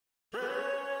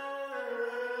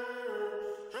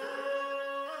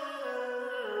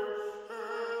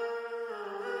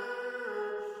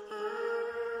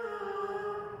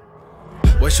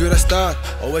Where should I start,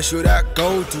 or where should I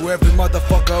go? To every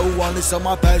motherfucker who only saw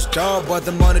my past job, but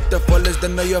the money the fullest,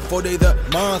 then know 40 the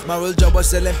month. My real job was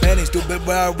selling pennies, stupid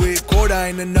where I record, I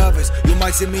ain't a novice. You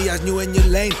might see me as new in your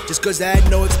lane, just cause I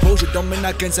had no exposure, don't mean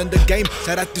I can send the game.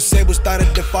 Shout out to Sable, started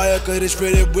the fire, cause it's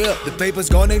really real. The paper's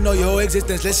gonna ignore your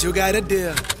existence, unless you got a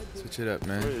deal. Switch it up,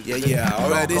 man. Yeah, I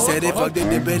already said it, fuck the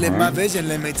believe my vision.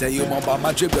 Let me tell you more about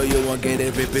my trip, though you won't get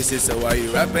every piece. So why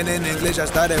you rapping in English? I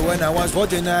started when I was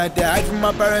 14. I had to hide from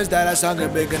my parents that I sung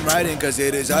and big and writing, cause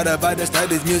it is hard about the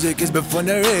studies. Music is before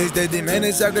the race. They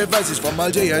demanded sacrifices from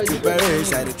Algeria to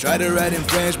Paris. Had to try to write in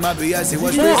French, my BS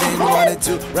was freezing. Wanted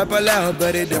to rap aloud,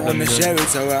 but they didn't want to share it,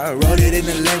 so I wrote it in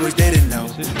the language they didn't know.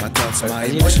 My thoughts, my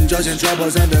emotions, joys and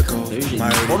troubles under cold.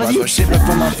 My early was shit, but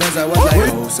from my friends I was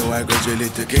like, oh. So I gradually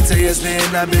took it seriously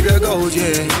and I bigger goals,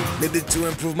 yeah. Needed to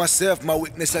improve myself, my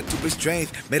weakness had to be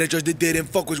strength. Made a choice that didn't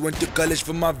focus, went to college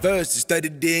for my verse.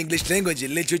 Studied the English language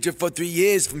and literature for 3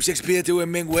 years, from Shakespeare to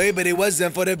Hemingway, but it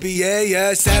wasn't for the BA,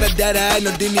 yeah. Sad that I had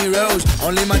no dineros,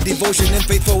 only my devotion and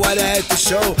faith for what I had to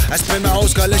show. I spent my whole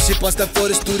scholarship on stuff for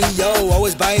the studio. I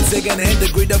was buying second-hand, the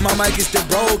grid of my mic is still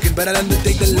broken, but I learned to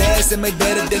take the less and make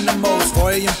better than the most.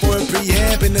 4 AM for a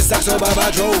preamp in the Saxo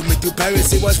Baba drove me to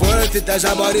Paris, it was worth it as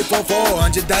I bought it for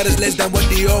 $400 less than what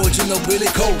the old, you know, really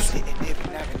cost.